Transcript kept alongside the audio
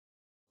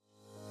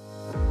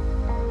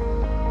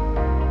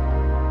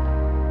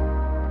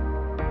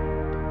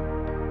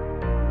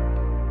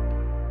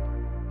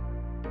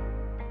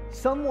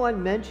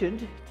Someone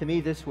mentioned to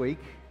me this week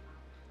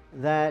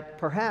that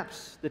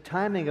perhaps the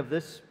timing of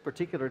this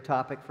particular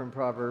topic from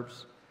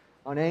Proverbs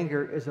on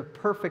anger is a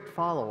perfect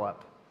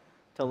follow-up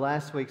to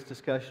last week's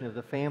discussion of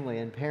the family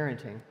and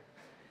parenting.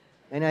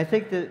 And I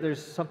think that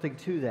there's something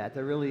to that.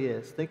 There really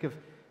is. Think of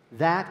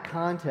that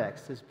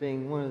context as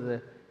being one of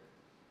the,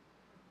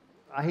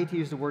 I hate to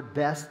use the word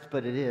best,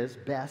 but it is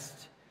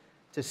best,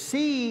 to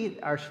see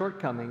our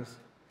shortcomings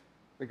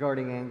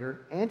regarding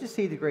anger and to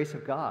see the grace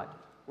of God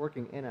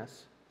working in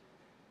us.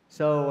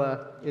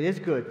 So it is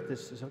good.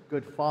 This is a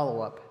good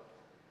follow-up.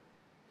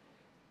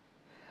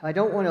 I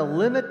don't want to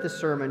limit the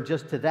sermon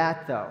just to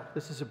that, though.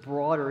 This is a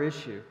broader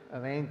issue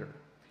of anger.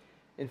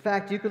 In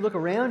fact, you could look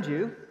around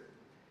you,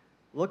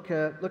 look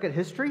at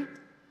history,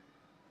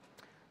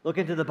 look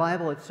into the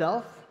Bible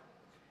itself,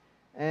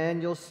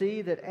 and you'll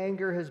see that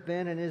anger has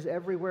been and is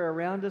everywhere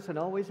around us and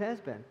always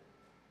has been.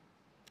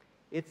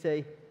 It's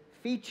a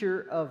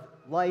feature of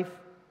life,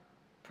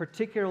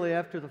 particularly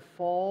after the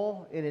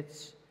fall in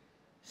its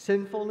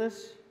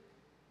sinfulness,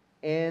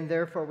 and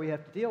therefore we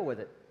have to deal with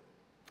it.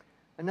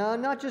 And now,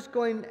 I'm not just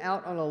going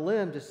out on a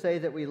limb to say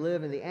that we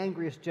live in the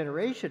angriest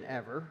generation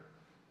ever,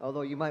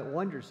 although you might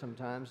wonder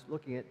sometimes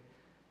looking at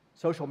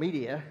social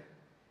media,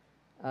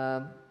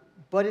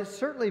 but it's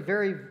certainly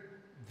very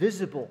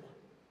visible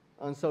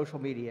on social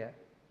media,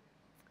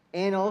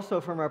 and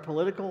also from our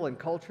political and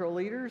cultural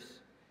leaders,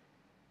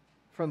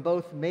 from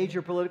both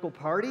major political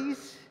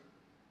parties,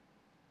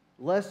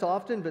 less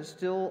often, but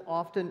still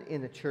often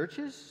in the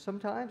churches,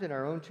 sometimes in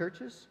our own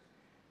churches.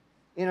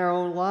 In our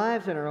own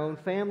lives, in our own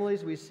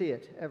families, we see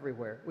it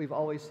everywhere. We've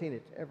always seen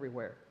it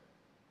everywhere.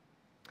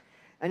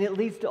 And it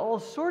leads to all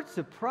sorts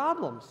of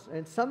problems,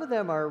 and some of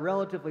them are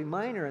relatively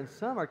minor and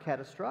some are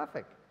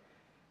catastrophic.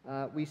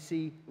 We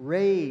see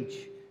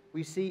rage,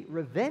 we see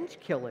revenge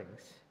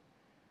killings,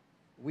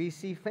 we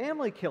see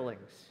family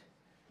killings,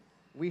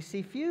 we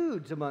see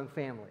feuds among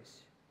families.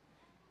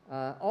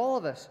 All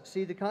of us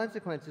see the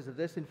consequences of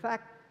this. In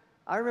fact,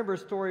 I remember a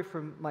story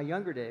from my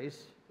younger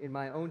days in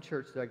my own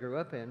church that I grew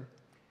up in.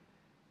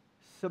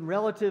 Some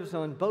relatives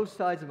on both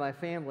sides of my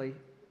family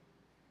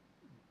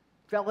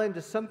fell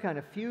into some kind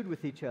of feud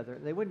with each other.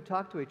 They wouldn't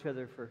talk to each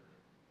other for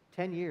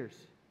 10 years.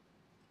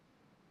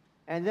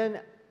 And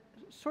then,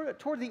 sort of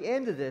toward the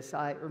end of this,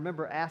 I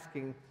remember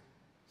asking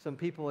some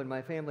people in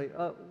my family,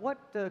 what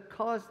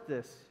caused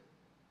this?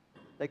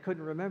 They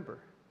couldn't remember.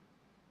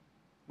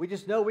 We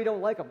just know we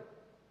don't like them.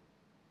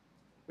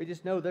 We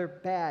just know they're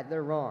bad,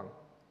 they're wrong.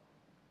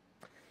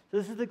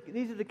 So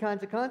these are the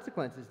kinds of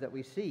consequences that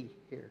we see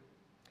here.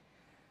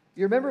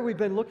 You remember we've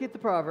been looking at the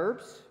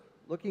Proverbs,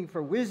 looking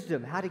for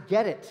wisdom, how to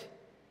get it,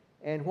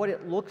 and what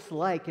it looks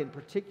like in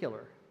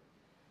particular.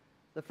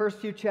 The first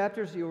few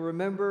chapters, you'll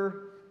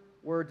remember,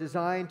 were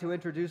designed to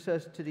introduce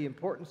us to the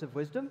importance of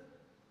wisdom.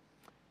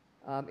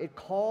 It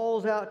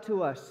calls out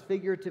to us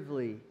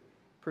figuratively,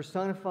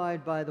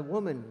 personified by the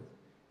woman,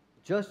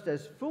 just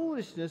as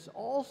foolishness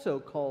also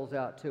calls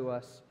out to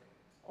us,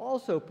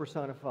 also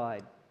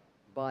personified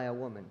by a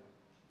woman,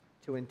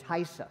 to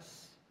entice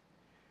us.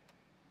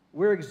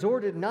 We're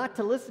exhorted not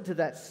to listen to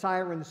that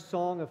siren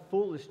song of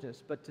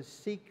foolishness, but to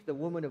seek the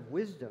woman of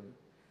wisdom.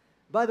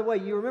 By the way,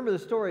 you remember the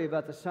story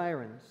about the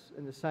sirens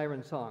in the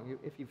siren song.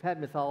 If you've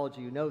had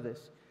mythology, you know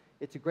this.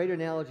 It's a great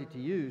analogy to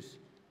use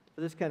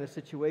for this kind of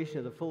situation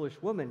of the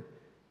foolish woman.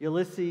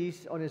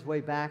 Ulysses, on his way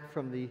back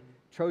from the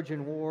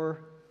Trojan War,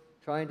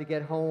 trying to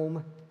get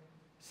home,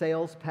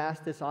 sails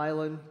past this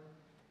island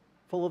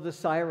full of the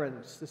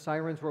sirens. The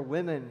sirens were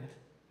women.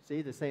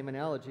 See, the same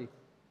analogy.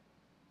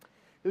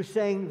 Who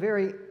sang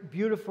very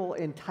beautiful,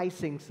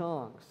 enticing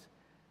songs.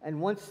 And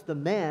once the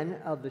men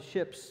of the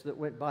ships that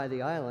went by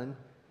the island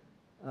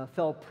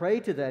fell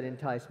prey to that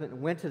enticement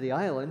and went to the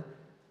island,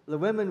 the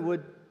women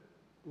would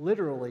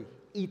literally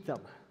eat them.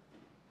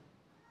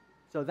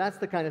 So that's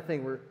the kind of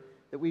thing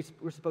that we're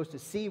supposed to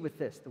see with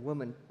this, the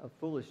woman of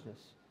foolishness.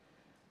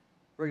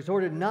 We're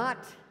exhorted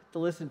not to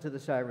listen to the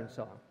siren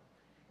song.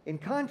 In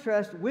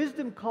contrast,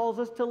 wisdom calls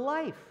us to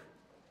life.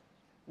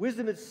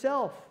 Wisdom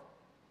itself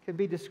can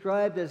be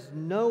described as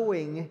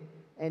knowing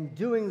and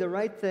doing the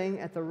right thing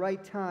at the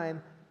right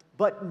time,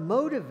 but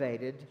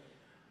motivated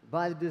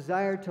by the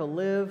desire to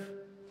live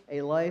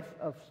a life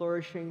of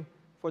flourishing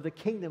for the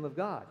kingdom of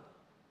God,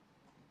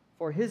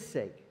 for His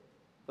sake,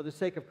 for the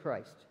sake of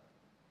Christ.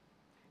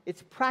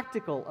 It's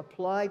practical,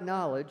 applied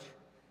knowledge,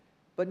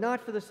 but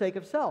not for the sake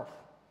of self.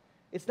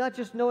 It's not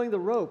just knowing the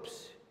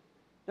ropes,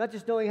 not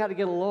just knowing how to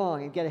get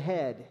along and get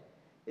ahead.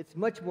 It's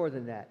much more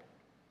than that.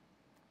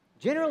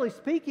 Generally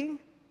speaking,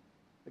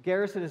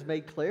 Garrison has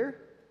made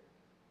clear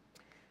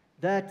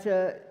that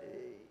it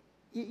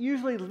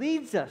usually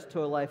leads us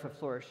to a life of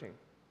flourishing,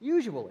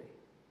 usually.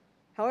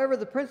 However,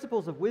 the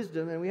principles of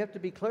wisdom, and we have to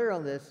be clear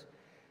on this,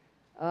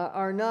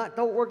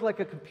 don't work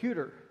like a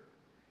computer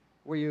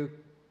where you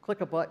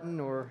click a button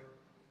or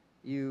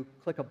you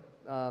click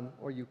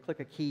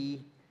a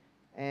key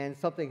and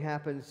something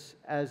happens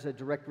as a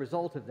direct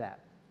result of that.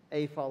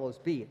 A follows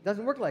B. It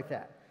doesn't work like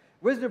that.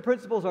 Wisdom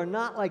principles are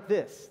not like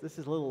this. This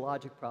is a little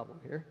logic problem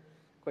here.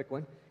 Quick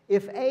one.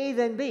 If A,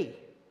 then B.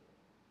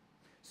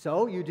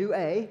 So you do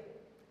A,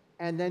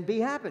 and then B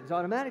happens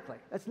automatically.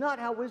 That's not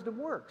how wisdom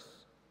works.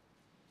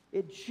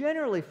 It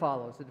generally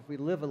follows that if we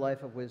live a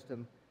life of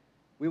wisdom,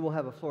 we will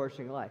have a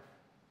flourishing life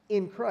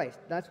in Christ.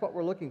 That's what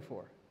we're looking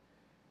for.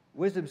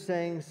 Wisdom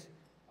sayings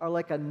are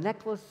like a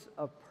necklace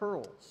of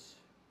pearls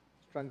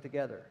strung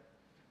together.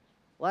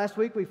 Last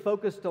week we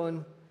focused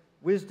on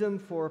wisdom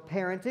for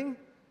parenting.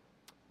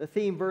 The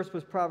theme verse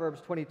was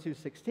Proverbs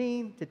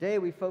 22:16. Today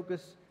we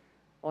focus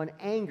on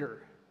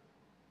anger,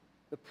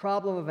 the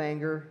problem of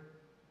anger,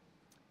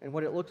 and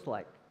what it looks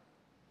like.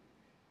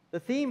 The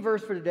theme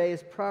verse for today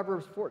is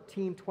Proverbs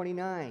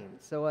 14:29.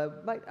 So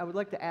I would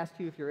like to ask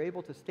you if you're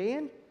able to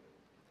stand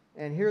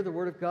and hear the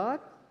Word of God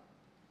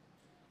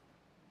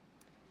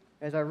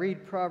as I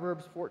read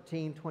Proverbs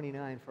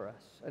 14:29 for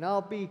us. And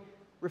I'll be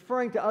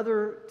referring to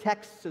other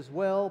texts as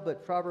well,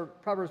 but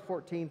Proverbs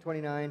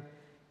 14:29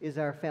 is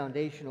our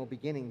foundational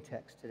beginning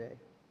text today.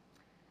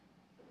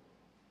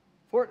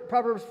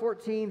 Proverbs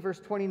 14, verse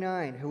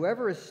 29,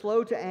 whoever is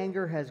slow to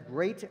anger has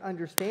great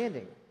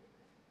understanding,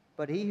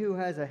 but he who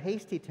has a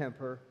hasty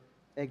temper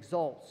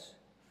exalts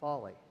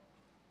folly.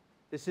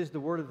 This is the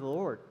word of the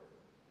Lord.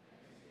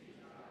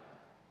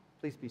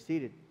 Please be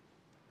seated.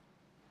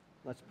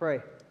 Let's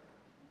pray.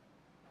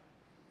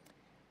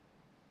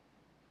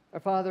 Our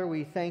Father,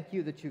 we thank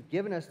you that you've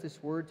given us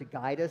this word to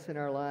guide us in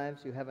our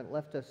lives. You haven't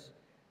left us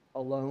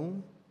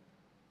alone.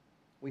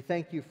 We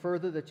thank you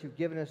further that you've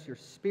given us your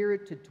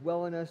Spirit to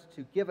dwell in us,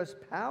 to give us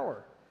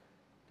power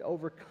to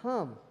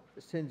overcome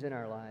the sins in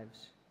our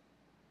lives.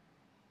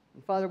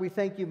 And Father, we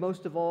thank you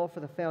most of all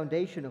for the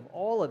foundation of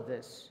all of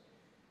this,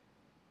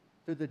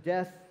 through the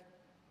death,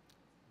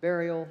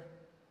 burial,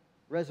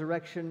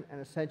 resurrection, and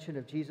ascension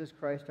of Jesus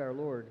Christ our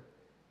Lord.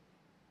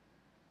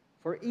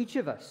 For each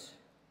of us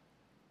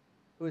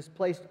who has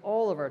placed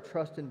all of our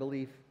trust and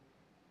belief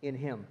in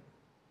him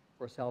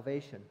for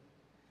salvation.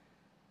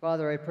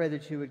 Father, I pray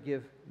that you would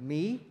give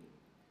me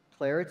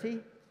clarity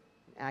and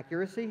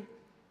accuracy.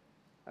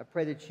 I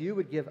pray that you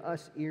would give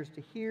us ears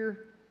to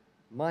hear,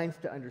 minds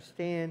to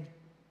understand,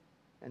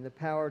 and the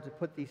power to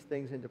put these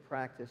things into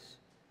practice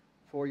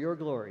for your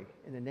glory.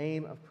 In the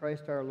name of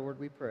Christ our Lord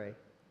we pray.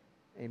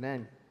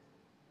 Amen.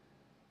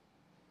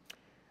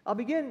 I'll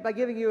begin by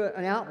giving you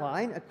an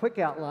outline, a quick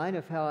outline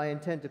of how I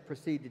intend to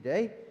proceed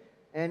today.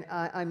 And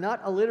I'm not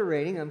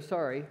alliterating, I'm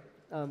sorry.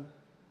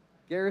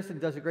 Garrison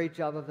does a great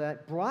job of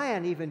that.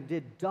 Brian even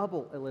did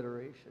double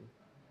alliteration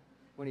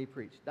when he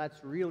preached.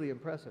 That's really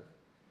impressive.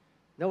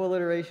 No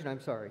alliteration,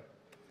 I'm sorry.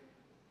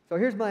 So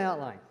here's my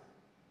outline.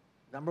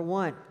 Number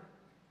one,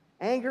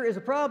 anger is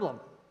a problem.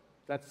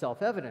 That's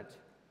self-evident.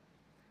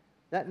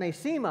 That may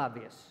seem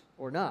obvious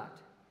or not,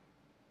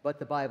 but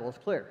the Bible is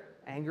clear.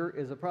 Anger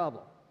is a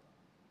problem.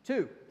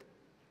 Two,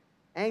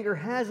 anger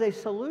has a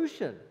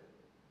solution,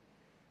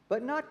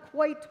 but not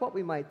quite what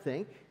we might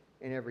think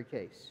in every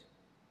case.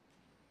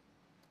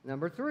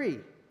 Number three,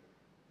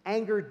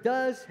 anger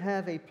does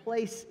have a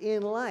place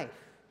in life.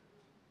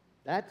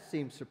 That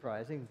seems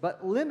surprising,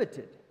 but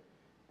limited.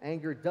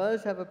 Anger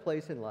does have a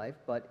place in life,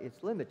 but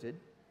it's limited.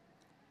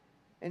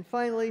 And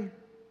finally,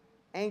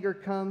 anger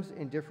comes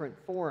in different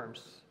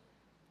forms.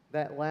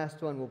 That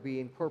last one will be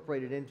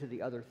incorporated into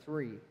the other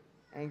three.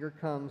 Anger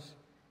comes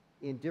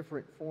in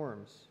different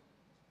forms.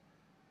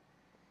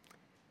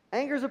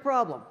 Anger is a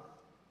problem.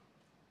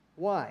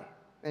 Why?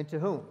 And to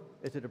whom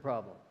is it a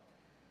problem?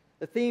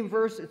 The theme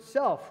verse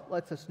itself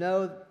lets us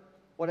know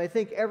what I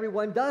think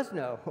everyone does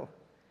know.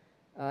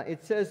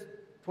 It says,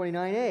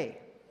 29a,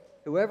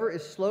 whoever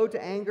is slow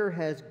to anger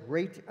has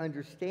great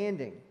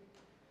understanding.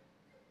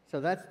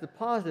 So that's the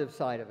positive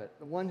side of it.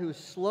 The one who's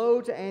slow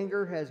to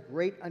anger has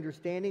great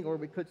understanding, or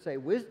we could say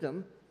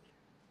wisdom.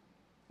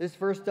 This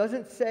verse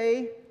doesn't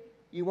say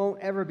you won't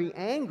ever be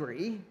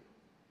angry,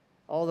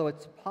 although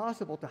it's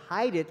possible to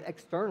hide it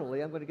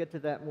externally. I'm going to get to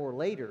that more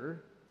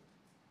later.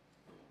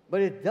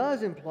 But it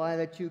does imply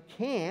that you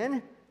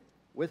can,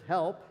 with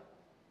help,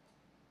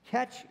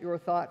 catch your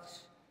thoughts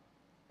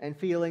and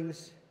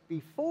feelings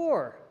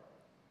before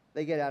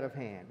they get out of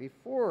hand,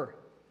 before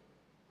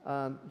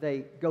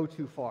they go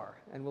too far.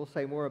 And we'll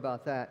say more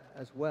about that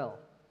as well.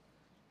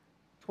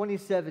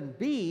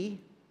 27b,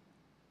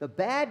 the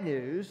bad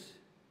news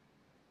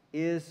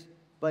is,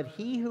 but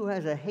he who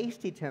has a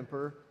hasty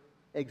temper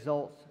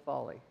exalts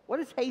folly. What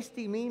does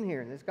hasty mean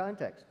here in this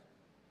context?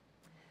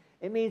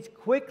 It means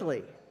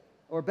quickly,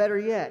 or better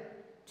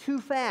yet, too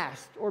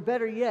fast, or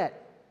better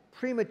yet,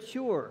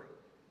 premature,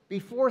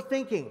 before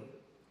thinking,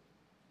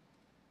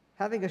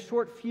 having a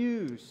short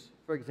fuse,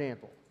 for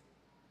example.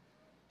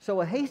 So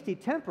a hasty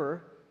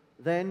temper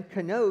then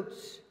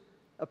connotes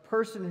a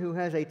person who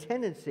has a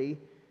tendency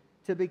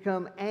to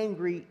become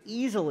angry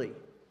easily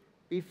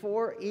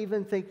before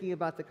even thinking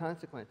about the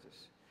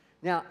consequences.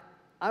 Now,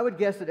 I would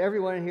guess that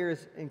everyone in here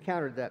has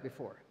encountered that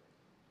before.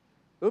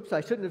 Oops,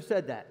 I shouldn't have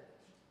said that.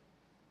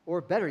 Or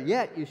better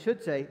yet, you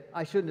should say,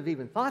 I shouldn't have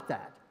even thought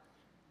that,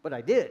 but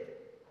I did.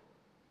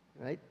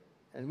 Right?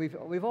 And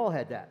we've all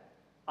had that.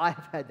 I've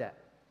had that.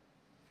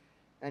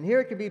 And here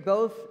it can be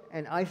both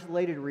an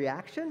isolated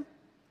reaction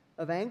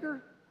of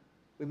anger,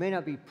 We may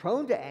not be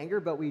prone to anger,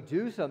 but we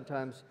do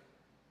sometimes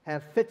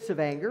have fits of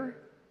anger.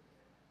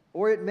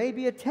 Or it may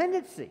be a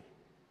tendency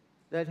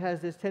that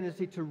has this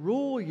tendency to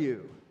rule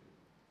you.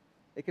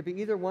 It could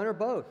be either one or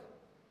both.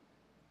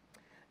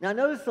 Now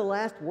notice the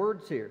last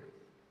words here.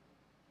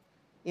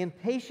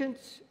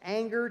 Impatience,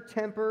 anger,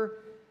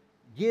 temper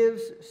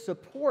gives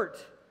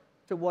support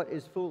to what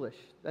is foolish.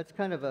 That's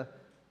kind of a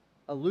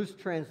loose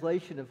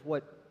translation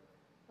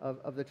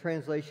of the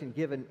translation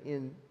given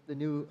in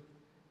the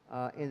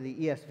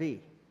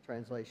ESV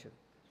translation.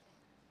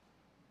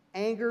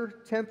 Anger,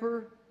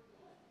 temper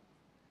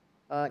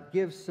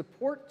gives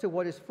support to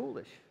what is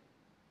foolish.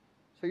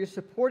 So you're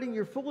supporting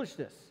your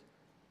foolishness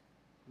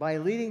by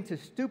leading to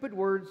stupid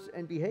words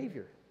and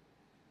behavior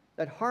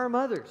that harm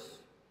others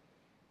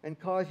and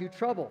cause you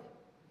trouble.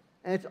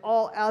 And it's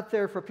all out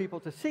there for people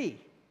to see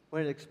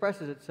when it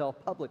expresses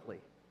itself publicly.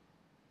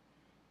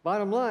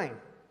 Bottom line,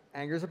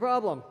 anger is a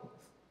problem.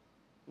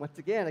 Once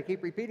again, I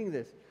keep repeating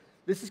this.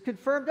 This is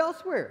confirmed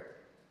elsewhere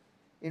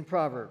in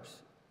Proverbs.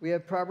 We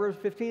have Proverbs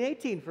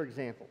 15:18, for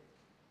example.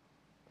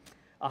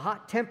 A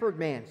hot-tempered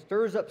man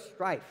stirs up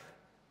strife.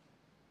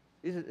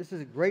 This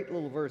is a great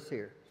little verse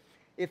here.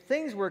 If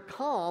things were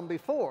calm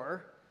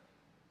before,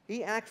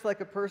 he acts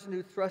like a person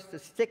who thrusts a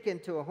stick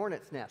into a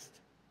hornet's nest.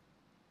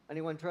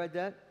 Anyone tried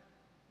that?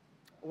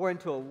 Or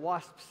into a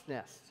wasp's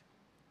nest.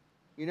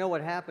 You know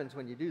what happens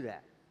when you do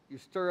that. You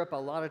stir up a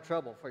lot of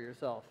trouble for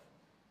yourself.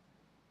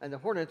 And the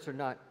hornets are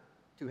not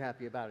too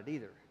happy about it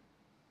either.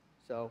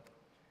 So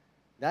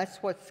that's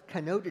what's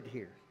connoted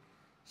here.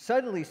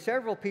 Suddenly,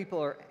 several people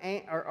are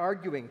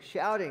arguing,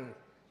 shouting,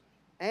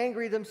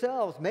 angry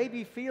themselves,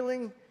 maybe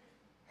feeling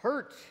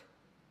hurt.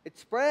 It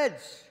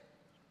spreads.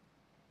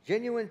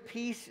 Genuine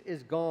peace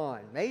is gone.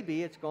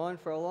 Maybe it's gone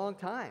for a long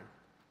time.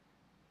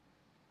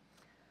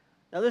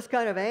 Now, this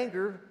kind of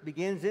anger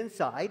begins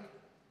inside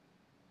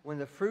when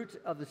the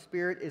fruit of the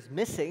Spirit is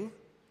missing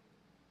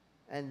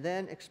and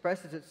then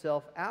expresses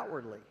itself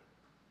outwardly.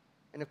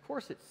 And of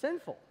course, it's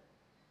sinful.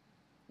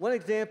 One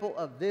example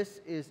of this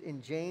is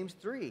in James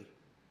 3,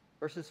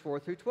 verses 4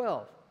 through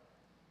 12.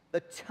 The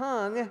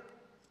tongue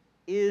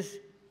is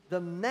the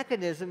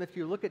mechanism, if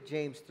you look at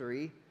James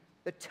 3,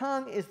 the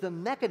tongue is the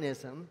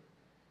mechanism,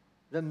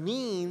 the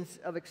means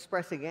of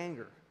expressing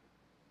anger.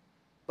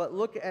 But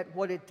look at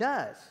what it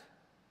does.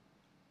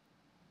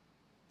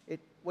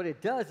 What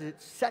it does is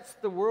it sets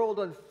the world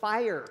on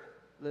fire,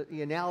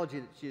 the analogy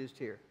that's used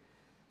here.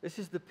 This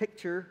is the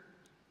picture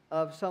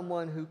of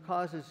someone who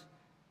causes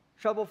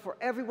trouble for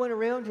everyone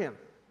around him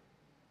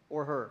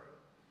or her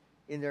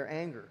in their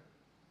anger.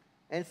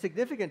 And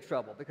significant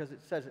trouble because it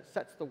says it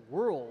sets the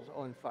world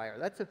on fire.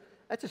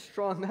 That's a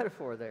strong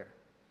metaphor there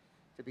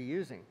to be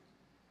using.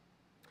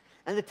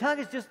 And the tongue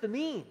is just the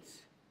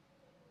means.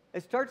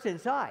 It starts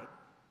inside,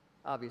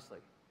 obviously.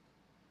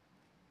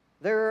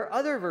 There are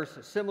other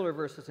verses, similar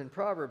verses in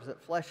Proverbs that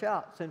flesh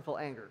out sinful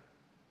anger.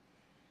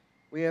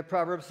 We have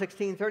Proverbs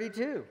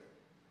 16:32,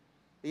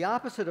 the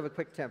opposite of a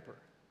quick temper.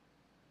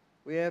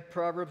 We have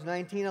Proverbs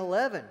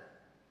 19:11,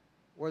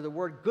 where the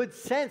word good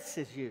sense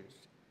is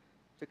used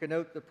to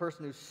connote the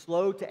person who's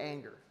slow to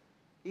anger.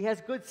 He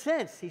has good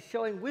sense. He's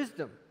showing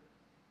wisdom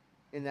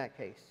in that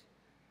case.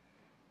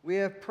 We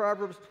have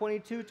Proverbs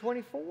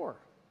 22:24.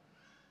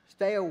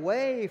 Stay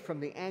away from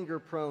the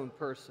anger-prone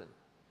person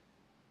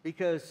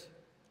because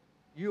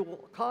you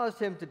will cause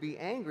him to be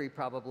angry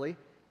probably,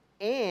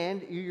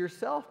 and you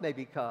yourself may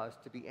be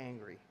caused to be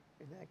angry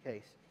in that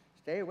case.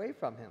 Stay away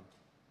from him.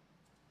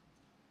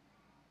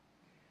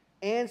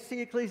 And see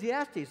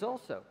Ecclesiastes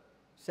also,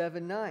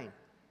 7:9.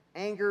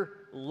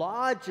 Anger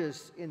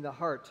lodges in the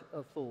heart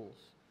of fools.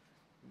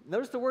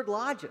 Notice the word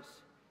lodges.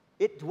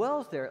 It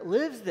dwells there. It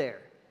lives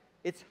there.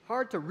 It's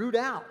hard to root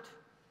out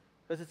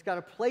because it's got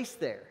a place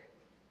there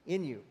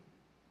in you.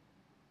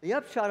 The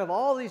upshot of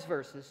all these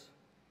verses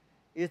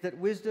is that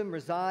wisdom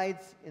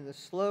resides in the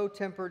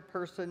slow-tempered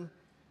person,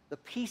 the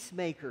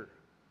peacemaker,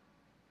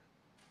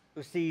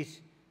 who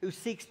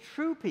seeks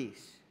true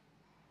peace,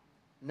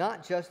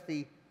 not just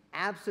the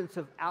absence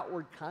of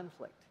outward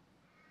conflict.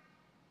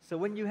 So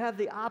when you have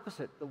the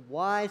opposite, the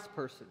wise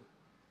person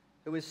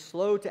who is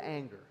slow to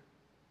anger,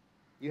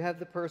 you have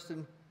the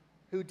person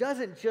who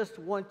doesn't just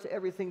want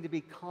everything to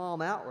be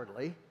calm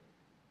outwardly,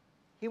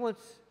 he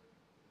wants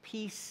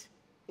peace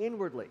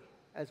inwardly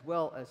as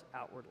well as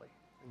outwardly.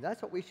 And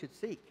that's what we should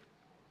seek.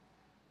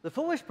 The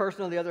foolish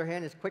person, on the other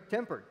hand, is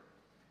quick-tempered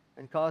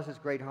and causes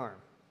great harm,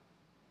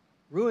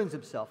 ruins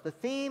himself. The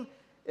theme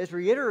is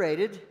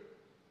reiterated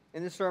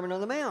in the Sermon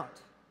on the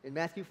Mount in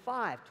Matthew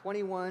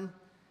 5:21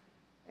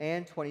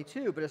 and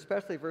 22, but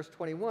especially verse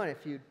 21.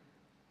 If you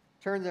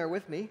turn there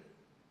with me,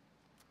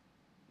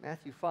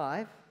 Matthew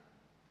 5,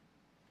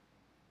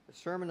 the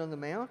Sermon on the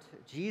Mount.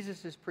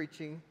 Jesus is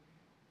preaching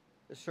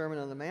the Sermon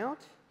on the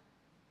Mount.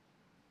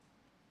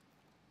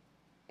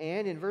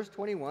 And in verse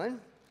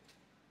 21,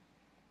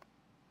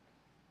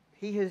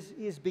 he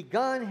has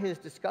begun his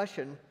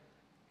discussion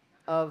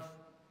of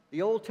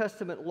the Old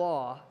Testament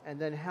law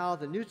and then how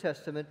the New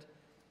Testament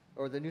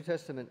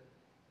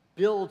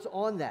builds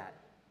on that,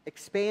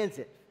 expands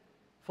it,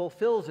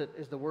 fulfills it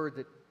is the word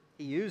that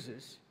he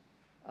uses,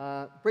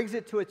 brings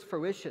it to its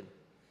fruition,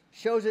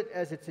 shows it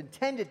as it's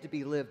intended to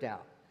be lived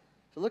out.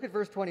 So look at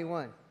verse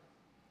 21.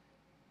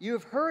 You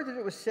have heard that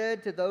it was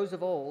said to those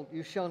of old,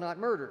 you shall not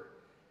murder,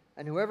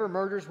 and whoever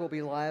murders will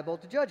be liable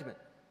to judgment.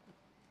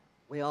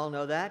 We all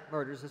know that.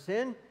 Murder is a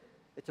sin.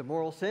 It's a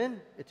moral sin.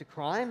 It's a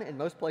crime in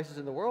most places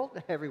in the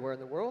world, everywhere in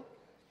the world.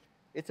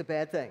 It's a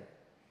bad thing.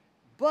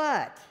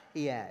 But,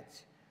 he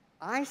adds,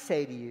 I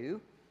say to you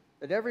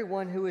that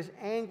everyone who is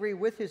angry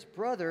with his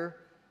brother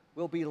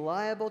will be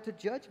liable to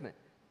judgment.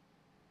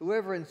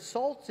 Whoever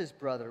insults his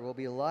brother will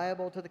be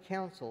liable to the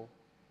council,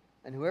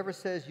 and whoever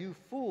says, you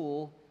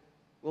fool,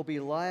 will be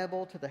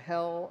liable to the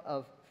hell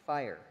of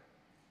fire.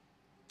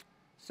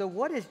 So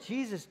what is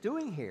Jesus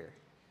doing here?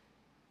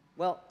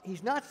 Well,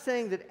 he's not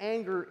saying that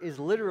anger is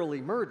literally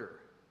murder,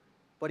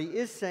 but he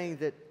is saying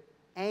that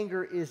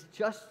anger is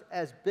just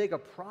as big a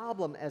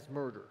problem as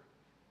murder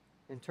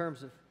in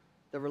terms of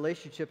the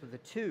relationship of the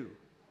two.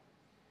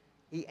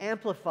 He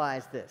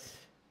amplifies this.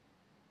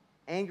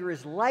 Anger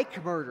is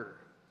like murder.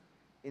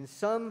 In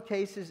some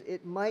cases,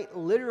 it might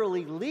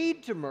literally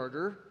lead to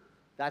murder.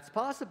 That's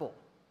possible.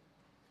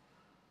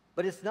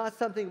 But it's not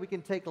something we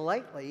can take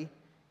lightly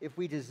if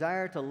we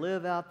desire to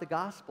live out the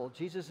gospel.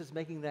 Jesus is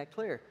making that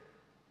clear.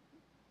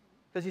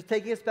 Because he's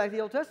taking us back to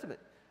the Old Testament.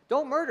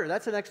 Don't murder.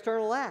 That's an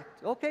external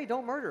act. Okay,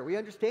 don't murder. We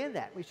understand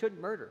that. We shouldn't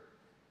murder.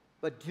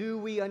 But do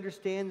we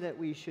understand that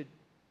we should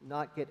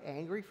not get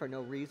angry for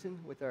no reason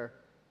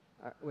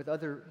with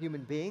other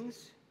human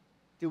beings?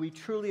 Do we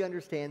truly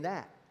understand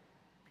that?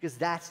 Because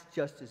that's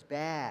just as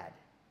bad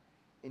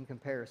in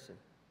comparison.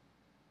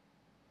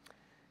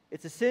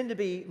 It's a sin to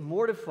be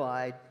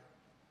mortified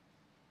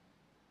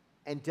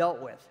and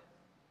dealt with.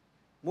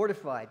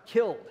 Mortified,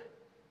 killed,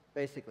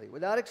 basically,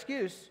 without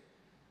excuse.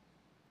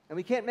 And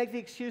we can't make the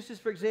excuses,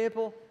 for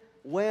example,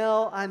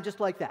 well, I'm just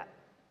like that.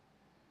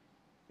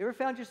 You ever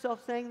found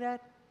yourself saying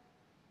that?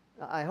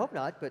 I hope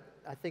not, but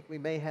I think we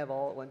may have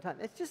all at one time.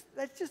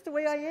 That's just the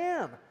way I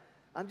am.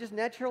 I'm just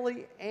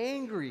naturally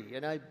angry,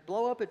 and I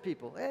blow up at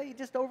people. Hey,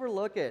 just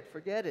overlook it.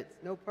 Forget it.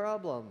 No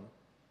problem.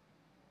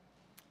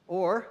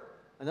 Or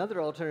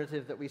another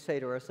alternative that we say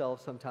to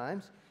ourselves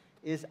sometimes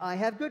is, I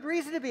have good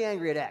reason to be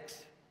angry at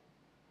X.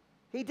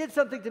 He did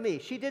something to me.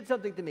 She did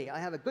something to me. I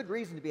have a good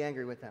reason to be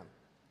angry with them.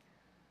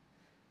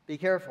 Be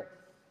careful.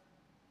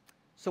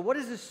 So what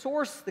is the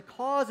source, the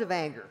cause of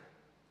anger?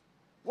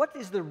 What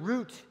is the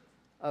root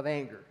of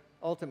anger,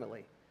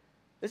 ultimately?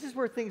 This is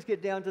where things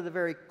get down to the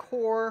very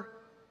core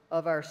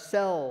of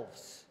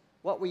ourselves,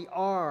 what we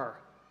are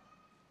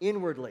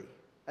inwardly,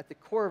 at the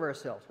core of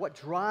ourselves, what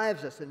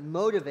drives us and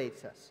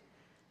motivates us.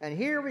 And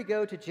here we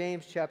go to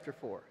James chapter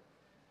 4.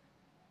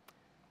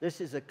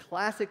 This is a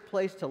classic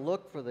place to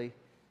look for the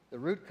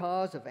root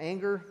cause of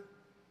anger.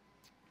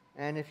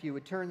 And if you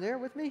would turn there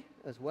with me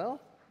as well.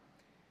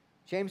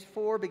 James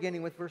 4,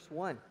 beginning with verse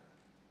 1.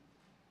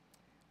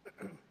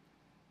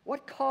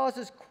 What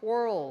causes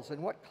quarrels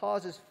and what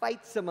causes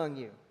fights among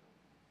you?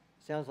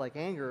 Sounds like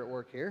anger at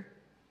work here.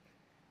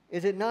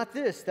 Is it not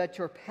this, that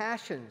your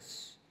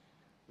passions,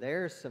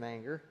 there's some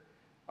anger,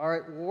 are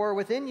at war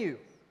within you?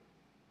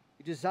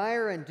 You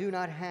desire and do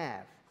not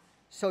have,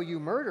 so you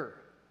murder.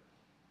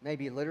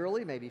 Maybe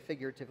literally, maybe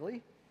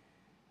figuratively.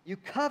 You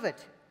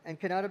covet and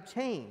cannot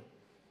obtain,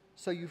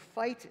 so you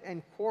fight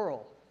and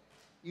quarrel.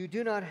 You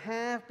do not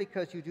have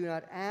because you do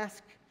not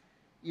ask.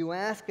 You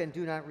ask and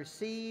do not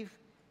receive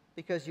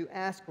because you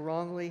ask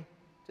wrongly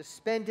to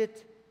spend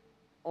it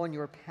on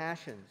your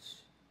passions.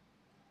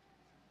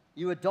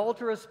 You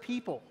adulterous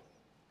people,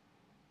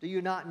 do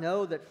you not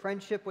know that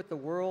friendship with the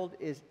world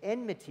is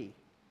enmity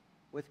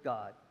with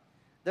God?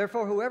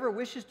 Therefore, whoever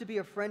wishes to be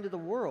a friend of the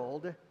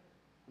world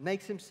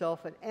makes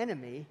himself an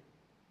enemy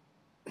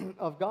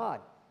of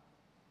God.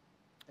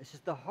 This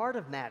is the heart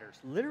of matters,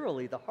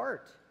 literally the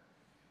heart.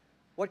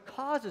 What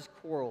causes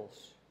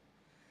quarrels?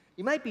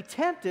 You might be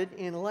tempted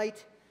in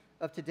light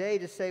of today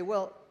to say,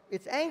 well,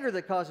 it's anger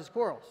that causes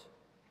quarrels.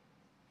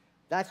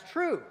 That's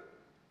true,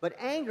 but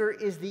anger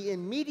is the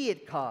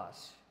immediate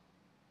cause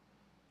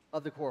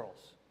of the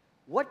quarrels.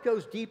 What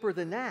goes deeper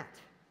than that?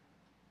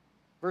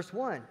 Verse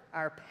 1,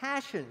 our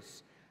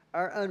passions,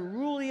 our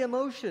unruly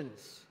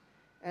emotions,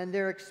 and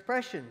their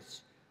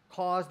expressions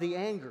cause the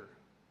anger.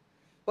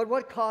 But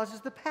what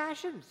causes the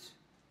passions?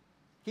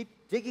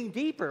 Keep digging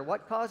deeper.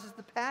 What causes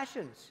the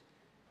passions?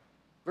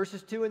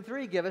 Verses 2 and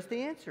 3 give us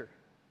the answer.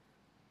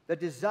 The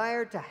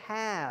desire to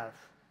have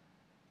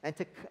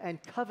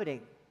and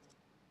coveting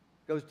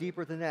goes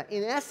deeper than that.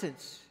 In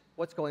essence,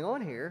 what's going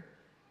on here,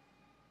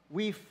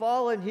 we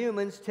fallen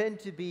humans tend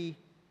to be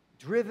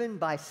driven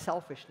by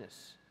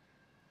selfishness.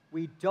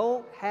 We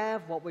don't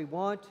have what we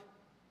want,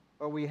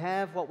 or we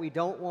have what we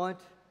don't want,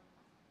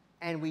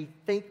 and we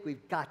think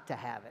we've got to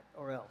have it,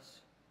 or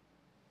else.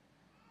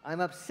 I'm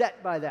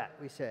upset by that,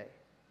 we say,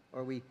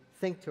 or we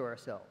think to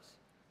ourselves.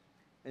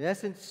 In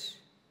essence,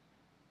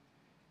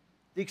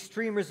 the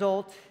extreme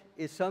result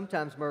is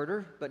sometimes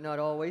murder, but not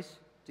always,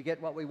 to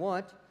get what we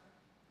want,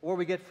 or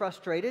we get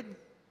frustrated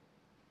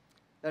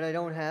that I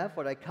don't have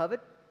what I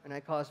covet, and I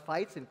cause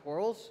fights and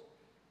quarrels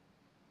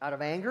out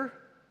of anger.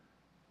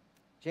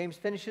 James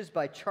finishes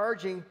by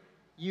charging,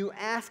 you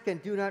ask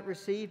and do not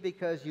receive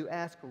because you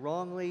ask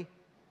wrongly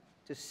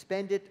to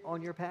spend it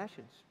on your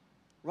passions.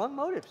 Wrong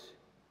motives.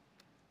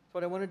 That's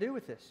what I want to do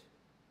with this.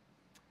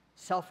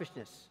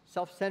 Selfishness,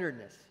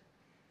 self-centeredness,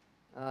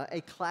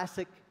 a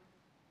classic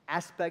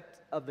aspect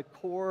of the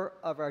core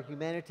of our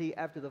humanity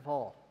after the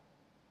fall,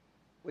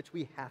 which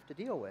we have to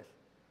deal with.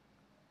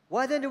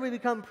 Why then do we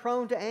become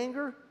prone to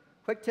anger,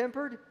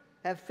 quick-tempered,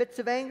 have fits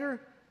of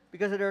anger?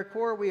 Because at our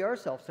core we are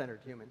self-centered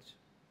humans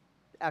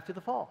after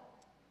the fall,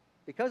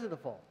 because of the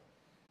fall.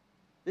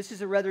 This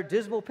is a rather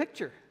dismal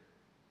picture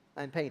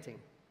I'm painting.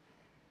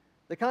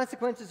 The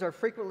consequences are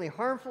frequently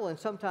harmful and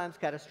sometimes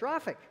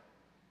catastrophic.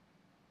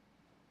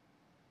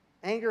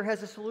 Anger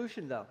has a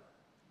solution, though.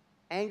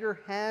 Anger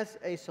has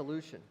a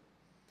solution.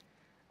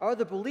 Are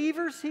the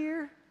believers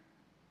here?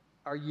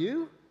 Are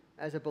you,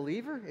 as a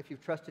believer, if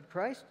you've trusted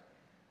Christ,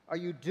 are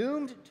you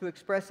doomed to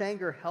express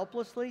anger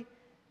helplessly,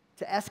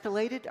 to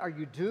escalate it? Are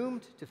you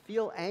doomed to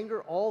feel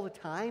anger all the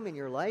time in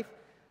your life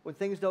when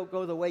things don't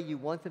go the way you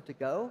want them to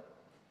go?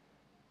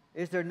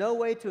 Is there no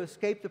way to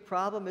escape the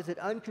problem? Is it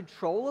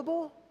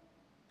uncontrollable?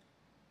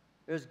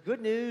 There's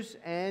good news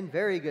and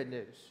very good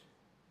news.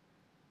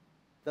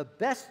 The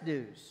best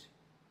news,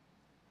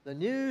 the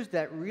news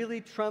that really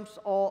trumps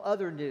all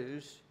other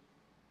news,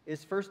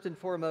 is first and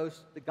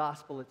foremost the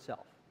gospel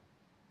itself.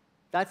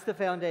 That's the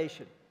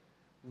foundation.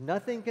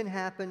 Nothing can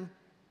happen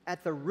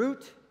at the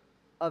root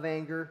of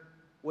anger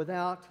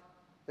without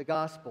the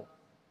gospel.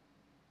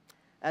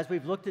 As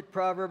we've looked at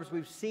Proverbs,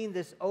 we've seen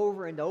this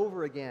over and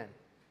over again.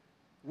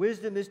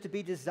 Wisdom is to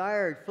be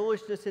desired.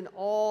 Foolishness in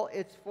all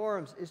its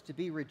forms is to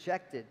be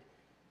rejected.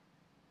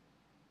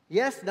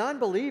 Yes,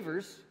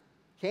 non-believers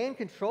can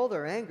control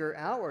their anger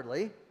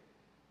outwardly,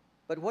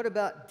 but what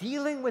about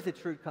dealing with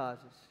its root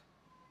causes?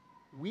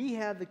 We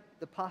have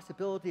the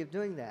possibility of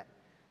doing that.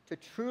 To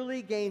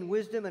truly gain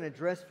wisdom and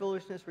address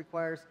foolishness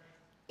requires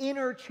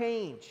inner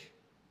change.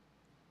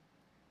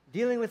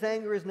 Dealing with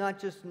anger is not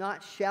just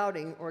not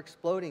shouting or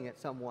exploding at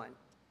someone.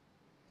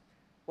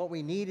 What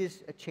we need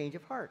is a change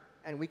of heart,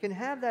 and we can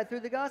have that through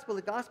the gospel.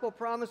 The gospel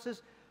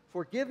promises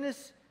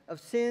forgiveness of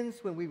sins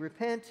when we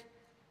repent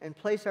and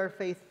place our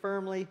faith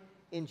firmly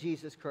in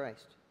Jesus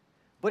Christ.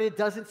 But it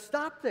doesn't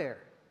stop there.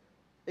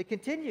 It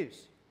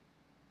continues.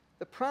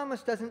 The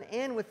promise doesn't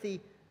end with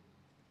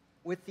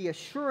the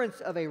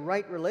assurance of a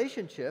right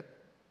relationship,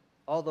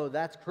 although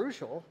that's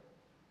crucial.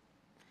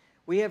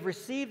 We have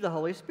received the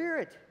Holy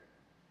Spirit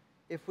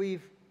if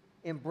we've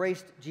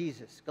embraced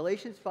Jesus.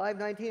 Galatians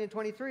 5:19 and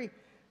 23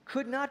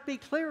 could not be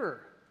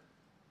clearer.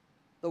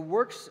 The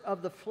works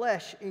of the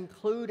flesh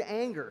include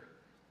anger,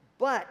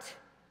 but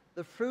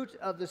the fruit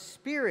of the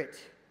Spirit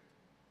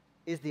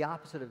is the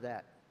opposite of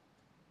that.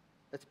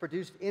 That's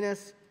produced in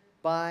us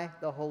by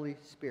the Holy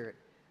Spirit.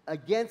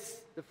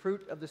 Against the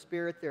fruit of the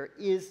Spirit, there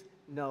is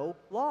no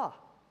law.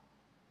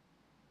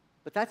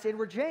 But that's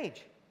inward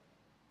change.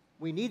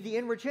 We need the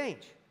inward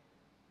change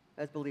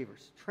as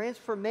believers.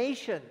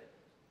 Transformation.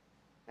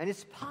 And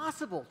it's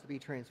possible to be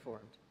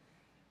transformed.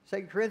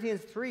 2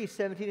 Corinthians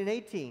 3:17 and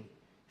 18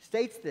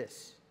 states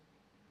this.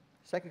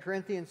 2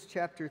 Corinthians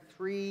chapter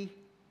 3,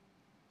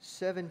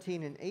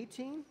 17 and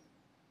 18.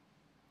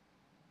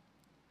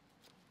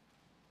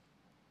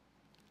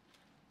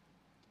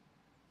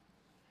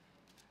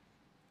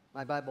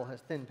 My Bible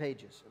has thin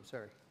pages, I'm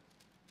sorry.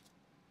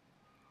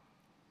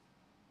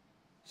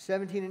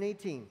 17 and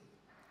 18.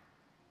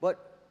 Wait,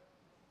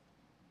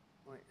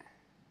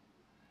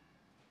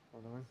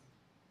 hold on.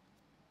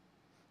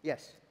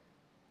 Yes.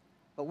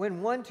 But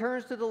when one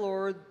turns to the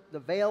Lord, the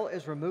veil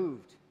is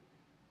removed.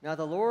 Now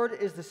the Lord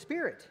is the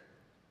Spirit,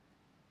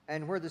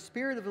 and where the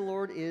Spirit of the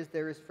Lord is,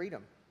 there is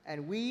freedom.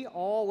 And we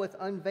all with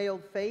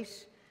unveiled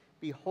face,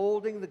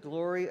 beholding the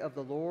glory of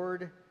the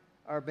Lord,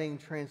 are being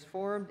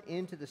transformed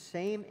into the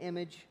same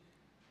image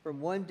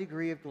from one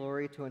degree of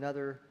glory to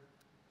another,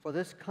 for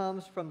this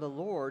comes from the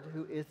Lord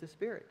who is the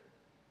Spirit.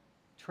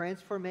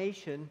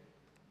 Transformation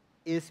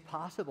is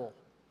possible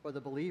for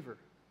the believer.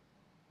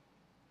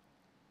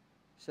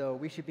 So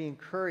we should be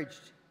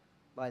encouraged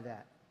by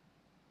that.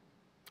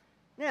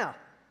 Now,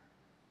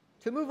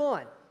 to move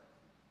on,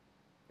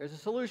 there's a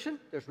solution.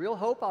 There's real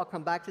hope. I'll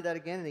come back to that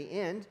again in the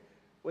end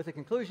with the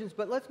conclusions,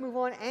 but let's move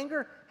on.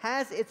 Anger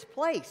has its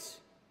place.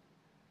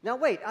 Now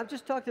wait, I've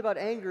just talked about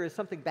anger as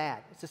something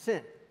bad. It's a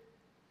sin.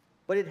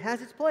 But it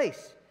has its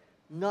place.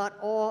 Not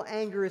all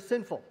anger is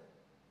sinful.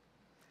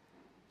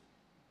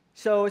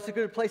 So it's a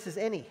good place as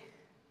any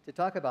to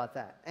talk about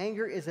that.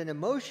 Anger is an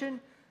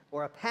emotion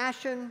or a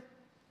passion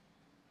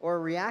or a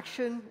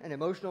reaction, an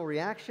emotional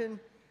reaction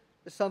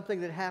to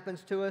something that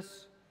happens to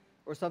us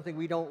or something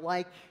we don't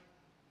like.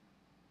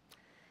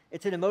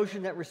 It's an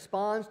emotion that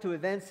responds to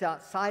events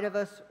outside of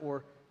us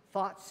or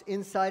thoughts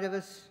inside of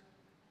us,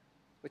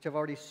 which I've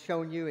already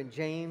shown you in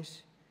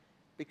James.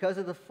 Because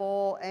of the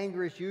fall,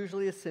 anger is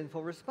usually a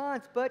sinful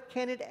response. But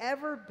can it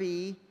ever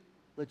be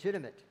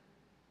legitimate?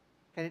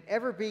 Can it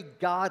ever be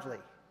godly?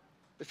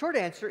 The short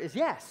answer is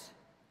yes.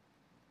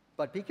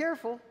 But be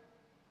careful.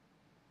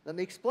 Let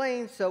me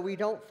explain so we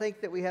don't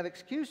think that we have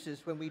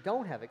excuses when we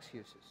don't have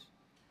excuses.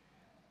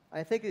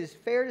 I think it is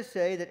fair to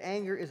say that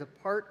anger is a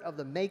part of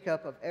the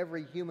makeup of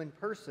every human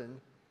person.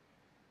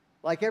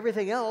 Like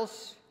everything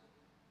else,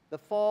 the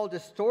fall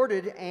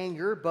distorted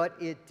anger, but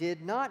it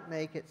did not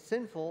make it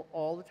sinful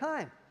all the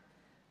time.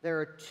 There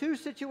are two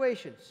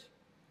situations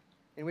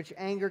in which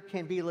anger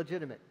can be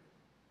legitimate.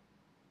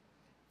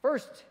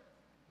 First,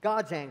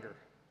 God's anger.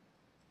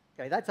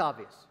 Okay, that's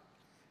obvious.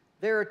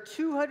 There are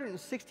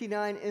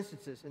 269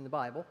 instances in the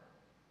Bible,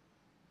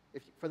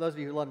 for those of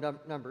you who love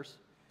numbers,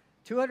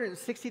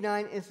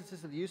 269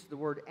 instances of the use of the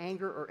word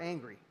anger or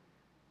angry,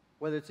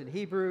 whether it's in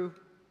Hebrew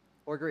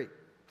or Greek.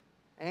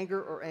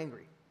 Anger or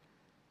angry.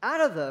 Out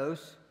of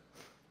those,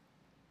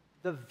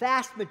 the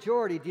vast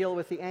majority deal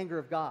with the anger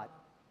of God.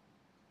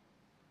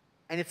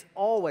 And it's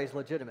always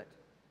legitimate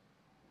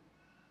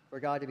for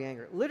God to be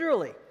angry.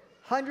 Literally,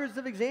 hundreds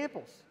of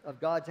examples of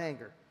God's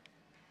anger.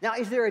 Now,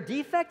 is there a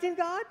defect in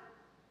God?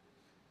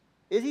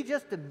 Is he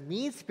just a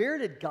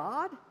mean-spirited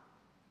God?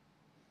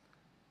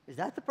 Is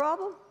that the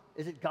problem?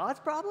 Is it God's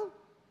problem?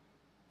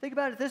 Think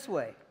about it this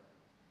way.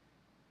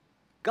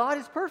 God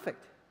is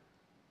perfect.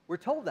 We're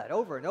told that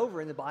over and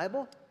over in the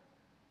Bible.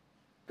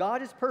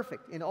 God is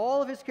perfect. In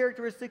all of his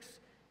characteristics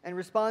and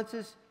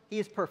responses, he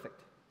is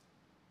perfect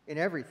in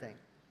everything.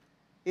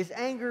 His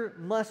anger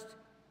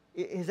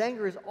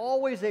is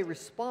always a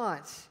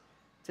response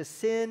to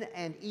sin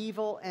and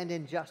evil and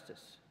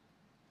injustice.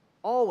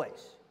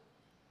 Always.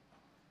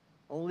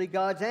 Only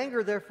God's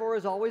anger, therefore,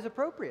 is always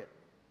appropriate.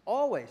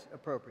 Always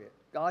appropriate.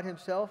 God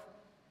himself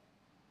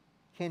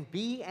can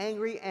be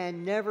angry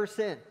and never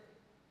sin.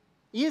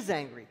 He is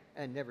angry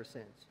and never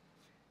sins.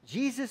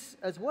 Jesus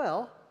as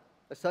well,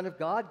 the Son of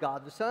God,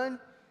 God the Son,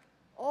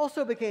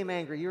 also became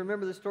angry. You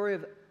remember the story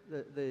of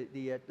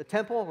the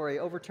temple where he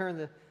overturned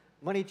the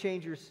money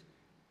changers'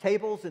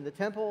 tables in the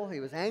temple. He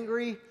was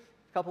angry.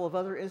 A couple of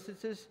other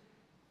instances.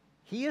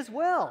 He as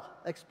well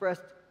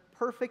expressed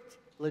perfect,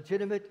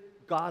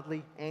 legitimate,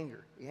 godly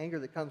anger, the anger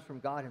that comes from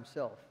God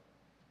himself.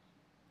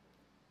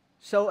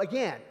 So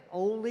again,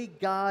 only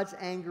God's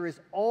anger is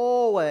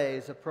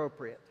always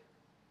appropriate.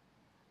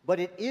 But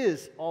it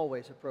is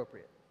always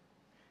appropriate.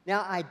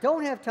 Now, I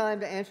don't have time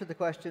to answer the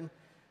question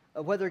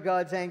of whether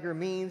God's anger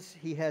means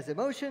he has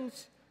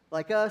emotions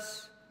like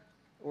us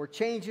or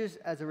changes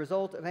as a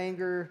result of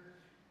anger.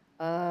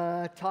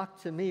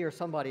 Talk to me or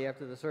somebody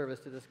after the service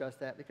to discuss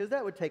that, because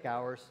that would take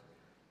hours,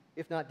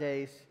 if not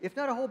days, if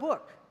not a whole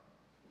book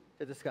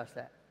to discuss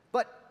that.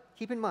 But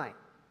keep in mind,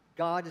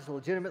 God is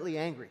legitimately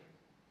angry.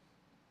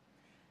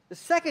 The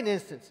second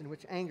instance in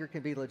which anger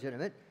can be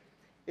legitimate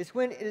is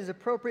when it is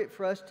appropriate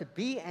for us to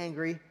be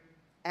angry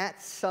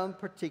at some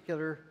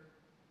particular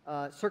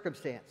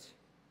circumstance.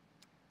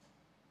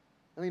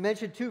 Let me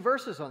mention two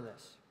verses on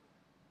this.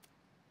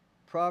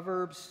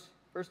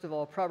 First of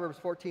all, Proverbs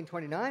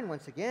 14:29,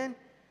 once again,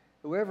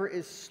 whoever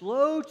is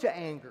slow to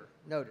anger,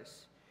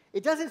 notice.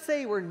 It doesn't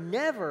say we're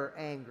never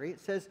angry. It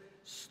says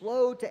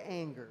slow to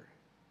anger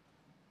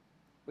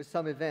with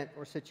some event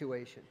or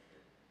situation.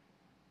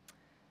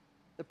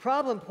 The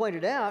problem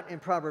pointed out in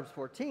Proverbs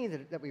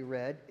 14 that we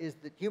read is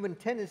the human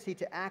tendency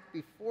to act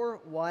before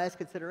wise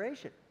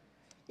consideration.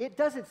 It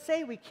doesn't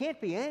say we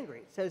can't be angry.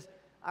 It says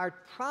our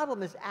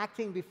problem is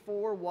acting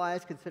before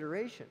wise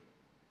consideration.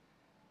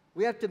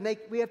 We have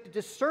to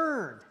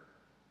discern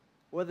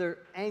whether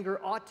anger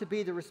ought to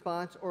be the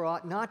response or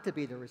ought not to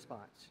be the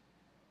response.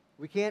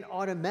 We can't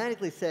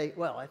automatically say,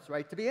 well, it's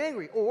right to be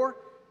angry, or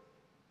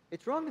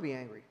it's wrong to be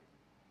angry.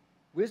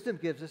 Wisdom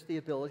gives us the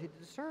ability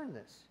to discern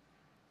this.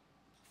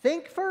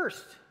 Think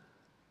first,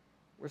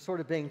 we're sort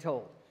of being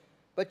told.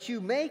 But you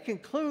may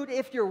conclude,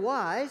 if you're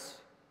wise,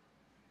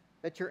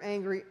 that your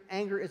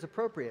anger is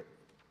appropriate.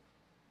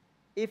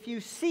 If you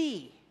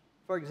see,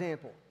 for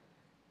example,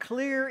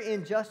 clear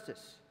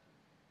injustice,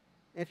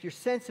 if your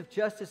sense of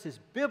justice is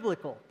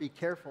biblical, be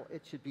careful,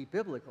 it should be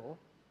biblical,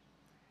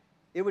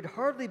 it would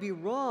hardly be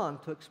wrong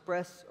to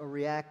express or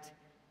react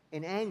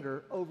in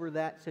anger over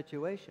that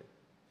situation.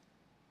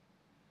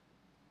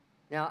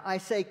 Now, I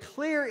say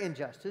clear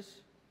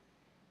injustice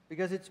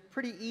because it's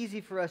pretty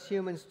easy for us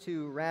humans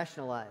to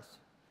rationalize.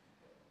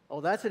 Oh,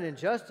 that's an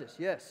injustice,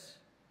 yes.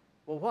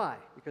 Well, why?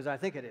 Because I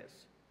think it is.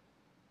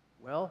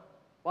 Well,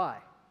 why?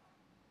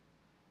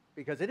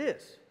 Because it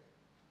is.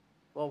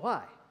 Well,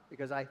 why?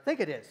 Because I think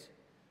it is.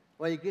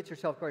 Well, you get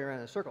yourself going around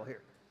in a circle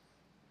here.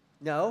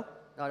 No,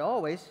 not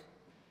always.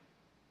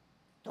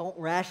 Don't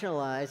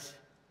rationalize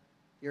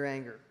your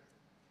anger.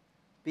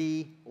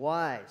 Be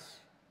wise.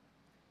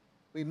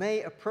 We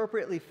may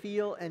appropriately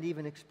feel and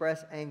even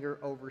express anger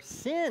over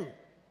sin,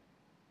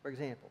 for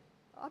example.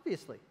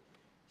 Obviously,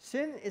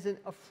 sin is an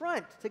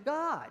affront to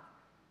God,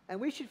 and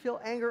we should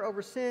feel anger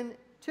over sin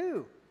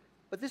too.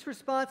 But this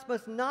response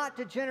must not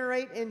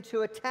degenerate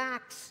into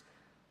attacks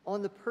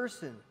on the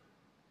person,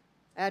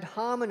 ad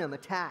hominem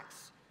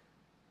attacks.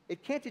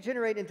 It can't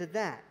degenerate into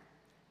that,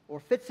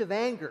 or fits of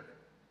anger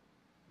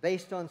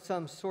based on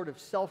some sort of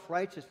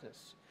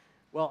self-righteousness.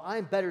 Well,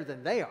 I'm better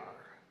than they are.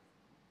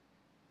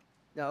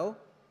 No.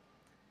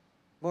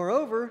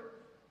 Moreover,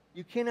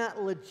 You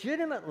cannot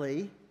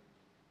legitimately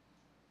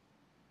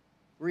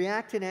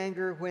react in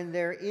anger when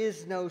there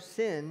is no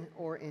sin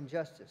or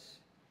injustice.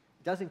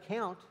 It doesn't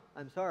count.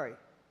 I'm sorry.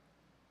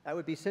 That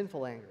would be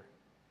sinful anger.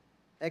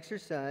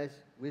 Exercise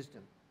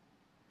wisdom.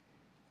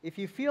 If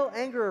you feel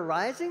anger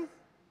arising,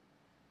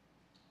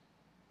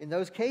 in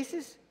those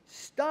cases,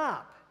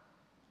 stop.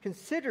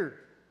 Consider.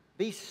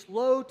 Be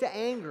slow to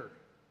anger.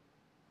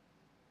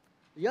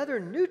 The other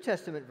New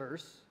Testament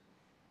verse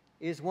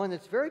is one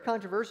that's very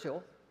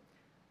controversial.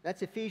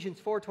 That's Ephesians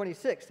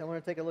 4:26. I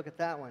want to take a look at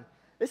that one.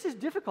 This is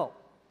difficult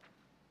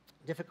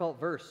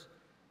verse.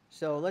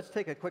 So let's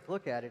take a quick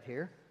look at it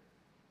here.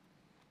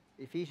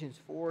 Ephesians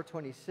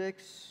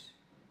 4:26.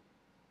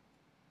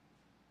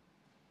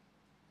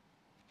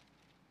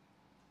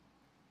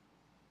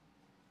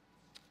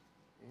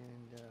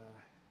 And there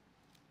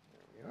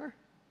we are.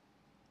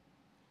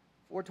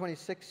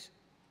 4:26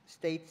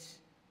 states,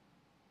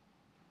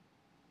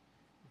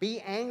 "Be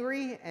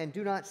angry and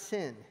do not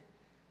sin.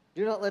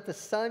 Do not let the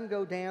sun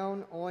go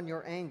down on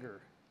your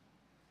anger."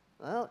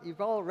 Well,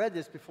 you've all read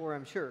this before,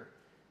 I'm sure.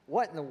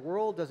 What in the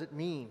world does it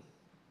mean?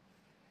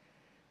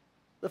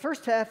 The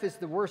first half is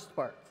the worst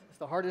part. It's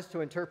the hardest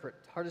to interpret,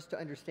 hardest to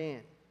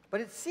understand.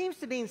 But it seems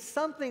to mean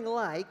something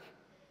like,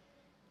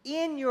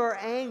 in your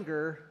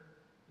anger,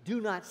 do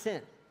not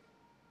sin.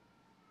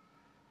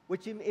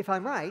 Which, if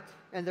I'm right,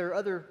 and there are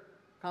other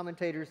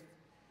commentators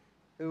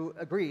who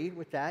agree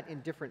with that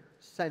in different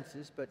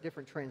senses, but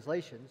different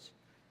translations,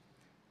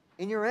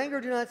 in your anger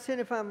do not sin,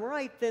 if I'm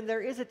right, then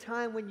there is a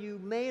time when you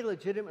may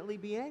legitimately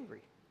be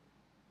angry.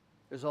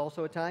 There's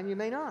also a time you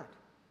may not.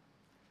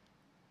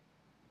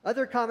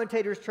 Other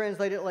commentators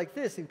translate it like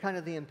this in kind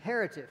of the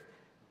imperative.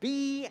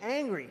 Be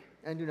angry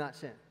and do not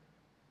sin.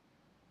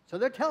 So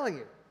they're telling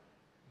you,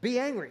 be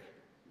angry.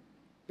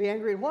 Be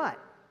angry at what?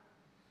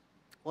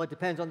 Well, it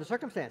depends on the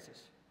circumstances.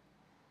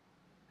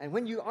 And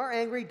when you are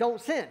angry,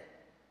 don't sin.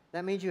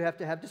 That means you have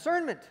to have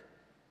discernment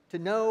to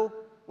know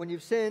when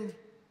you've sinned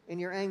in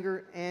your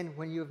anger and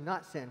when you have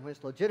not sinned, when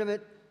it's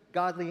legitimate,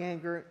 godly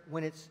anger,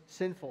 when it's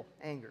sinful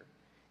anger.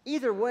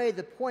 Either way,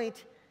 the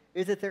point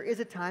is that there is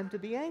a time to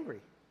be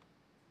angry.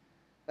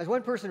 As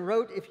one person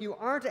wrote, if you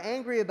aren't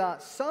angry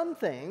about some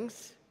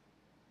things,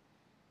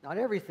 not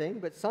everything,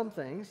 but some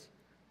things,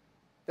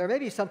 there may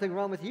be something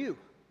wrong with you.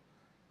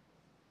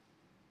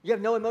 You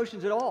have no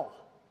emotions at all.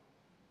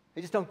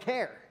 You just don't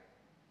care.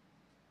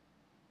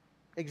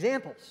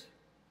 Examples.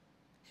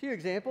 A few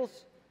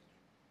examples.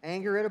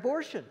 Anger at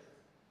abortion.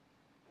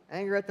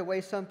 Anger at the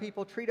way some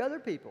people treat other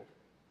people.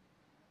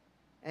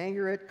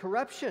 Anger at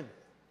corruption.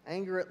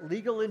 Anger at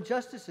legal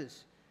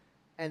injustices.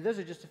 And those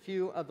are just a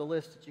few of the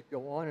lists that you can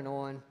go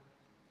on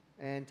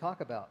and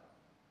talk about.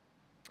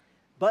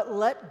 But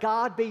let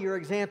God be your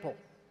example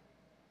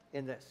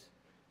in this.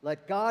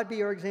 Let God be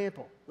your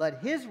example.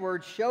 Let His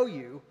word show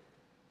you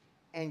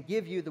and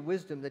give you the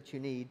wisdom that you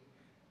need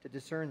to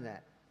discern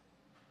that.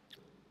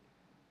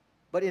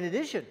 But in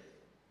addition,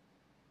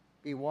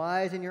 be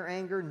wise in your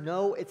anger.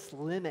 Know its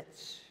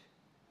limits.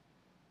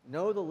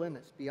 Know the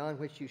limits beyond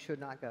which you should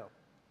not go.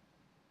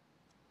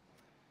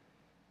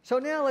 So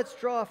now let's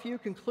draw a few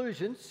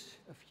conclusions.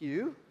 A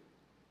few.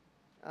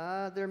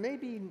 There may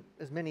be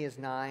as many as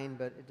 9,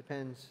 but it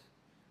depends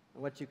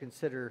on what you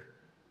consider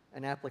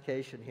an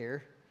application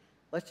here.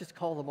 Let's just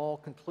call them all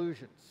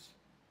conclusions.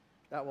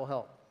 That will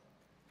help.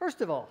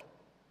 First of all,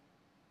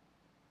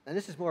 and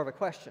this is more of a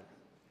question,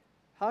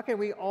 how can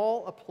we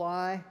all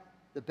apply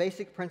the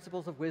basic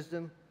principles of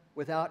wisdom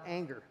without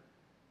anger?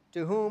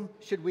 To whom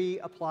should we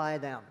apply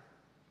them?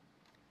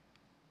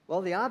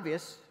 Well, the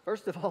obvious,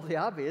 first of all, the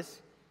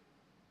obvious,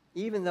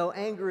 even though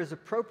anger is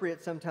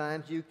appropriate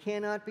sometimes, you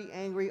cannot be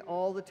angry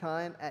all the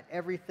time at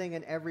everything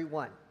and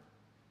everyone.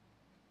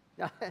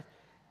 Now,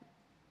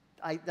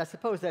 I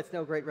suppose that's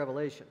no great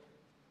revelation,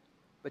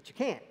 but you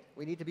can't.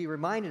 We need to be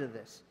reminded of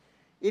this.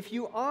 If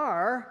you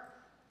are,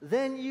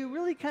 then you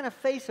really kind of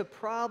face a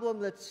problem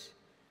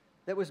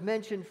that was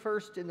mentioned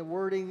first in the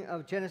wording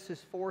of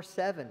Genesis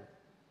 4:7.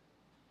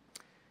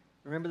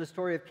 Remember the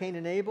story of Cain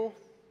and Abel?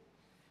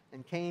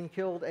 And Cain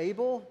killed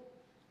Abel.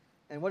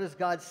 And what does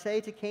God say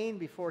to Cain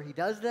before he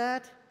does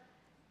that?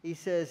 He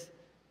says,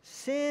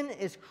 sin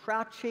is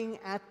crouching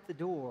at the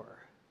door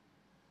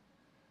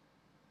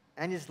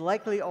and is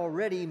likely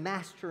already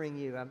mastering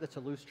you. That's a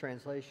loose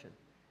translation.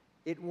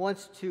 It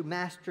wants to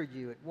master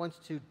you. It wants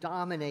to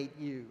dominate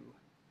you.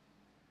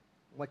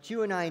 What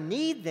you and I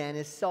need then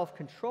is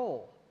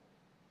self-control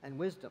and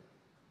wisdom.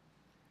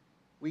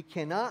 We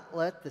cannot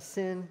let the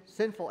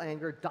sinful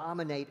anger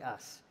dominate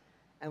us,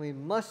 and we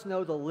must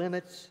know the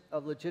limits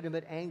of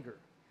legitimate anger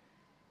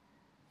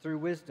through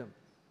wisdom.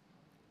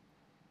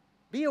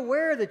 Be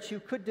aware that you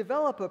could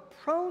develop a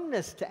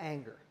proneness to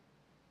anger.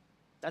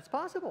 That's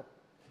possible,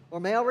 or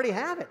may already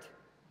have it.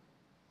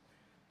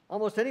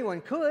 Almost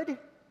anyone could,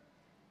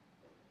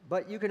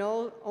 but you can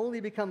only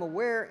become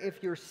aware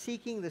if you're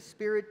seeking the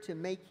Spirit to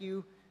make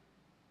you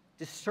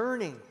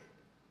discerning,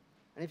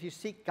 and if you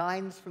seek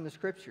guidance from the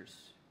Scriptures.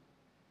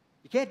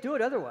 You can't do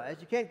it otherwise.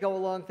 You can't go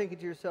along thinking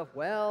to yourself,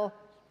 well,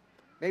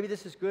 maybe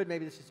this is good,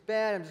 maybe this is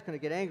bad, I'm just going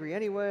to get angry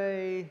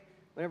anyway.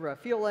 Whenever I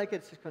feel like it,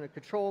 it's just going to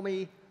control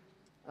me.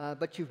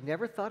 But you've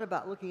never thought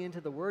about looking into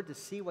the Word to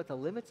see what the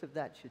limits of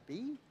that should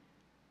be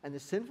and the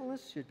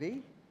sinfulness should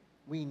be?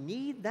 We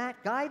need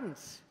that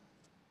guidance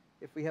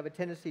if we have a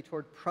tendency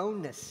toward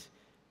proneness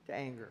to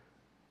anger.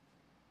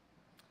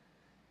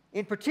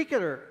 In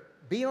particular,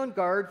 be on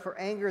guard for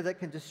anger that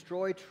can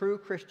destroy true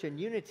Christian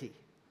unity.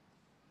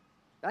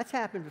 That's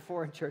happened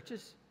before in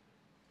churches.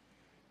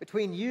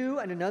 Between you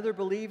and another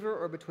believer,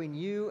 or between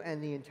you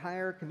and the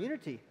entire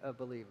community of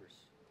believers.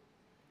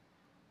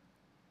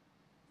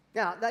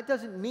 Now, that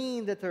doesn't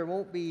mean that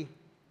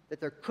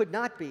there could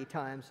not be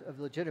times of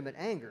legitimate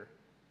anger.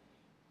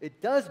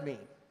 It does mean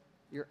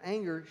your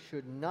anger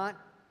should not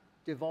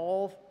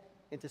devolve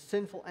into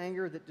sinful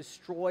anger that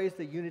destroys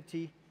the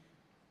unity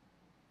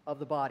of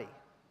the body.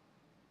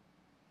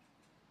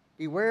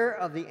 Beware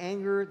of the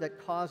anger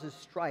that causes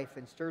strife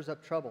and stirs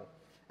up trouble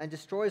and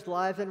destroys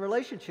lives and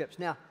relationships.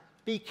 Now,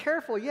 be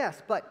careful,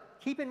 yes, but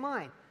keep in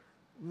mind,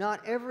 not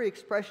every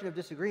expression of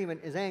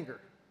disagreement is anger.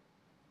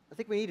 I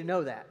think we need to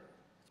know that.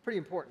 It's pretty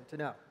important to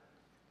know.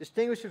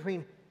 Distinguish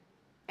between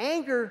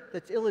anger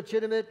that's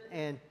illegitimate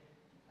and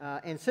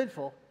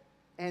sinful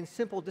and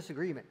simple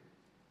disagreement.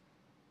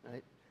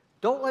 Right?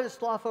 Don't let it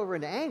slough over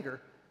into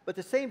anger, but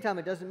at the same time,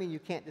 it doesn't mean you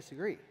can't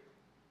disagree.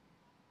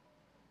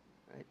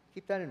 Right?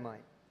 Keep that in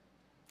mind.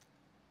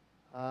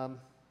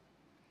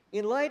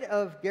 In light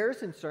of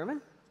Garrison's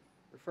sermon,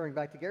 referring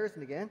back to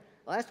Garrison again,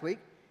 last week,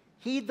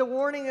 heed the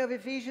warning of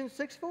Ephesians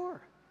 6:4.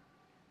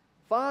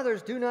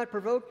 Fathers, do not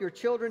provoke your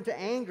children to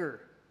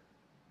anger.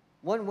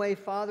 One way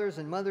fathers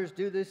and mothers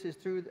do this is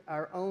through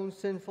our own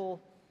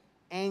sinful,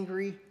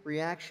 angry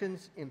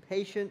reactions,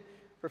 impatient,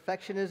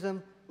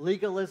 perfectionism,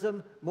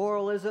 legalism,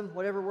 moralism,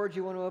 whatever words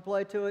you want to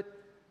apply to it.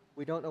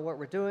 We don't know what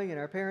we're doing in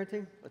our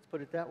parenting, let's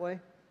put it that way,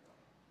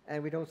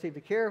 and we don't seem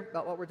to care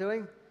about what we're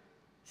doing.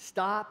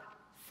 Stop,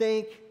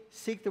 think,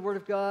 seek the Word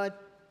of God,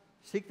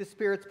 seek the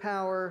Spirit's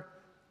power,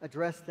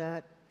 address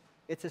that.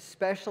 It's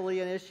especially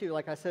an issue,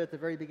 like I said at the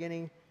very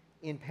beginning,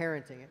 in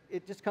parenting.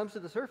 It just comes to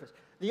the surface.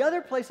 The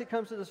other place it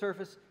comes to the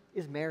surface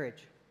is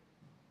marriage.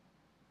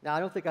 Now, I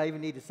don't think I even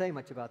need to say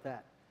much about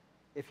that.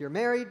 If you're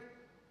married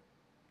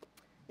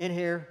in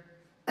here,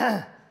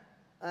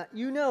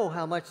 you know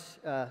how much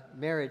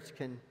marriage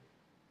can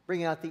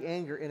bring out the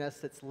anger in us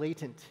that's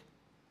latent.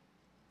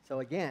 So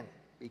again,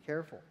 be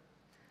careful.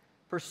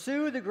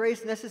 Pursue the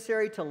grace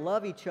necessary to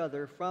love each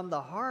other from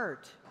the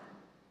heart.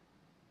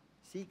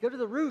 See, go to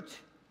the root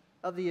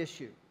of the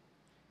issue.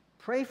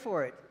 Pray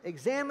for it.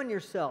 Examine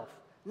yourself.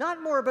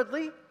 Not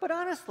morbidly, but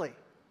honestly.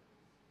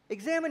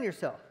 Examine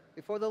yourself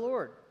before the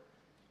Lord.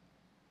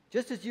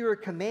 Just as you are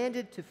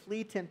commanded to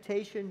flee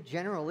temptation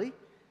generally,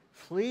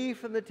 flee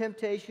from the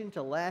temptation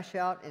to lash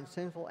out in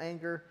sinful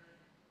anger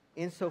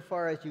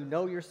insofar as you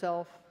know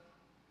yourself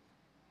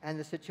and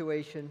the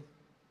situation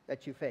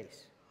that you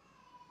face.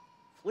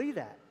 Flee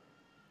that.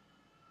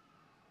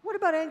 What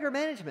about anger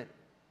management?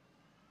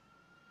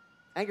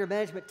 Anger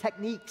management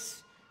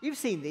techniques. You've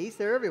seen these.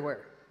 They're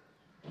everywhere.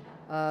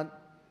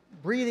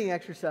 Breathing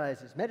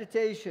exercises,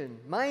 meditation,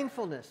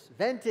 mindfulness,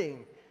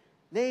 venting,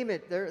 name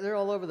it. They're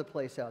all over the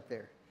place out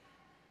there.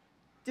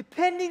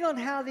 Depending on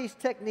how these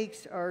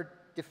techniques are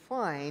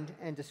defined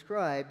and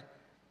described,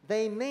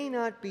 they may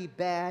not be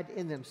bad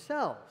in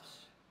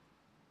themselves,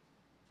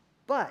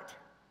 but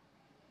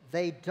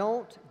they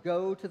don't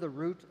go to the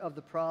root of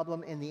the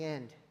problem in the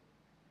end.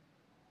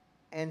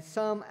 And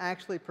some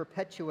actually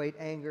perpetuate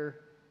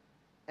anger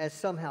as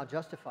somehow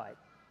justified.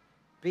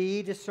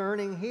 Be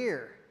discerning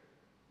here.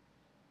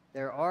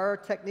 There are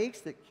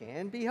techniques that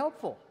can be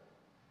helpful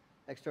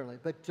externally,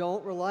 but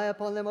don't rely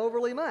upon them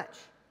overly much.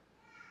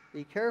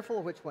 Be careful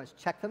of which ones.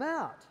 Check them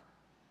out.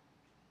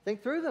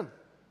 Think through them.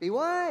 Be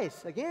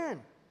wise,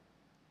 again.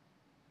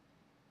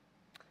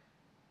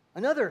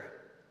 Another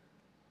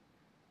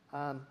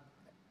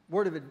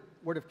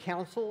word of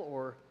counsel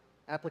or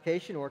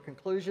application or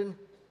conclusion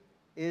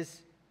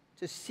is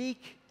to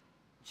seek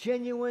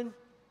genuine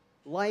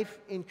life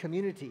in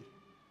community,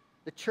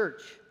 the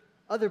church,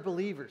 other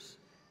believers.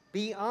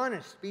 Be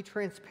honest, be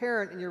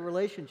transparent in your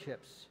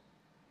relationships.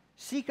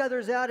 Seek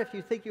others out if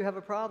you think you have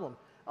a problem.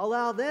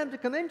 Allow them to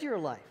come into your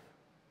life.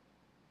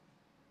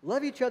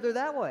 Love each other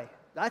that way.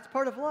 That's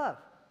part of love.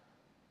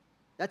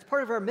 That's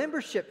part of our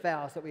membership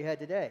vows that we had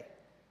today.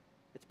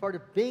 It's part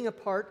of being a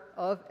part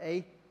of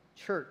a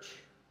church.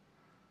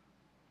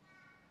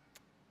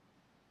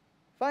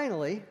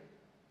 Finally,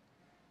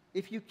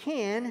 if you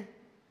can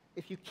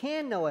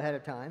know ahead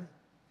of time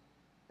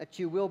that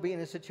you will be in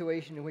a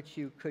situation in which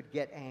you could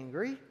get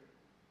angry,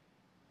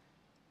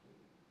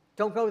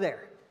 don't go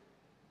there.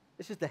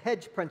 This is the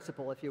hedge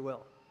principle, if you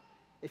will.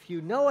 If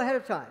you know ahead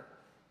of time,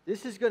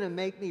 this is going to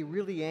make me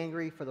really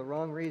angry for the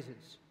wrong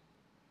reasons,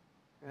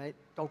 right?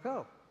 Don't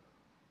go.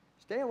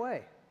 Stay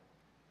away,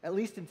 at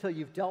least until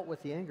you've dealt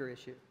with the anger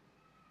issue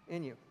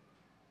in you.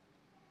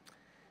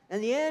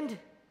 In the end,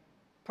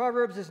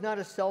 Proverbs is not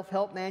a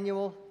self-help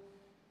manual,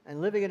 and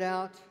living it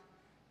out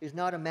is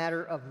not a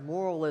matter of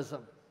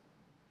moralism.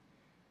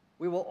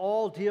 We will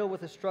all deal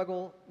with a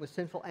struggle with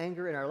sinful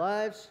anger in our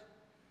lives.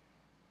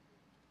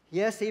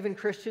 Yes, even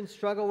Christians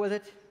struggle with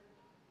it.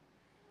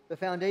 The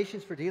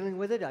foundations for dealing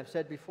with it, I've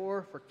said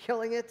before, for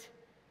killing it,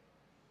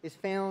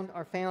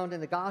 are found in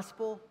the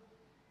gospel.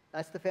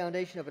 That's the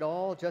foundation of it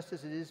all, just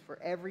as it is for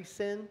every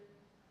sin.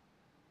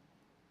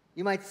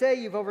 You might say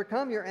you've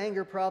overcome your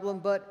anger problem,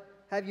 but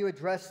have you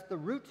addressed the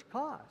root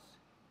cause?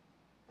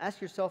 Ask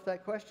yourself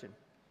that question.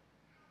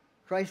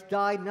 Christ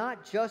died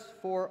not just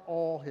for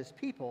all his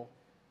people,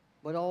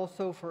 but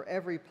also for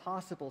every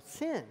possible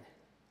sin.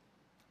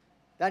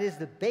 That is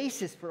the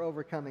basis for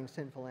overcoming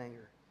sinful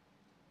anger.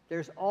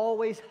 There's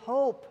always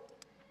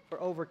hope for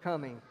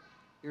overcoming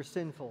your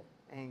sinful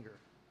anger.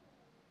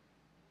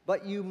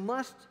 But you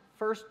must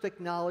first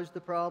acknowledge the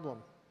problem.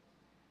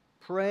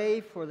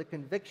 Pray for the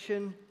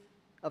conviction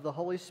of the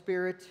Holy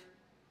Spirit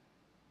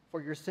for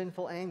your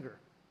sinful anger,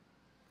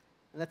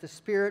 and that the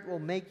Spirit will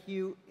make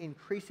you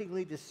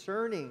increasingly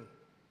discerning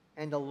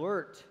and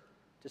alert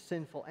to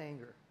sinful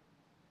anger.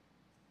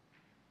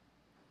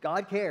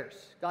 God cares.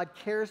 God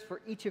cares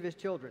for each of his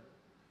children.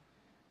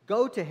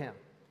 Go to him.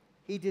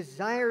 He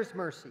desires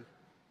mercy.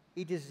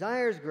 He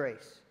desires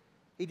grace.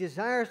 He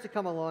desires to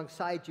come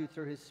alongside you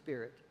through his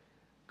Spirit.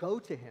 Go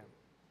to him.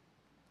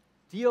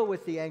 Deal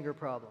with the anger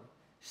problem.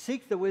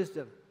 Seek the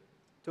wisdom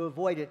to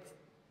avoid it.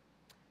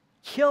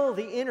 Kill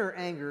the inner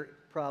anger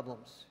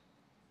problems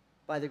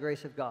by the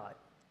grace of God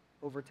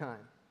over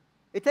time.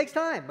 It takes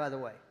time, by the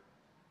way.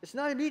 It's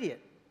not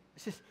immediate.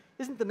 It's just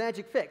isn't the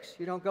magic fix.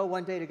 You don't go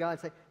one day to God and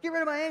say, get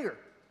rid of my anger.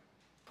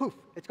 Poof,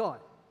 it's gone.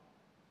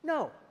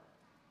 No.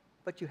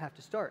 But you have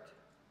to start.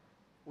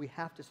 We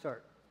have to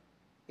start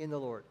in the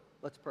Lord.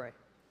 Let's pray.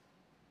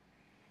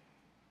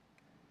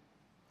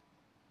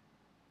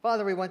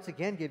 Father, we once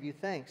again give you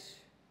thanks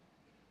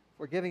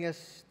for giving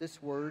us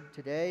this word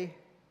today.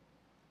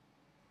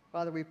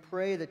 Father, we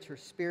pray that your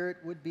Spirit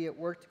would be at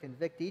work to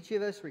convict each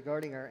of us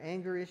regarding our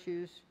anger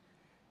issues,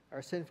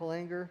 our sinful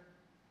anger.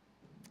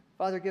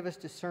 Father, give us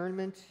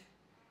discernment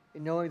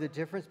in knowing the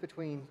difference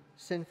between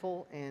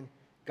sinful and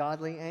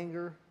godly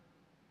anger.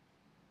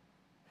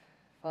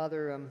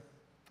 Father,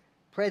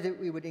 pray that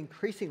we would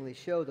increasingly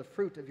show the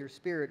fruit of your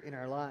Spirit in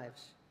our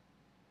lives.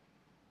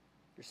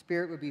 Your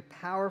Spirit would be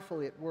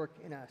powerfully at work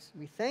in us.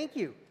 We thank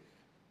you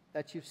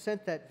that you've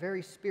sent that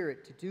very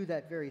Spirit to do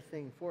that very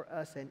thing for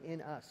us and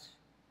in us.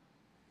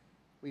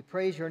 We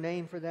praise your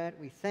name for that.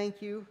 We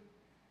thank you.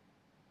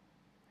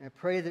 And I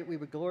pray that we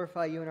would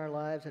glorify you in our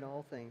lives in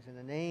all things. In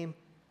the name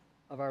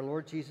of our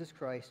Lord Jesus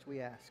Christ,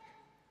 we ask.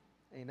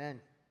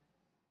 Amen.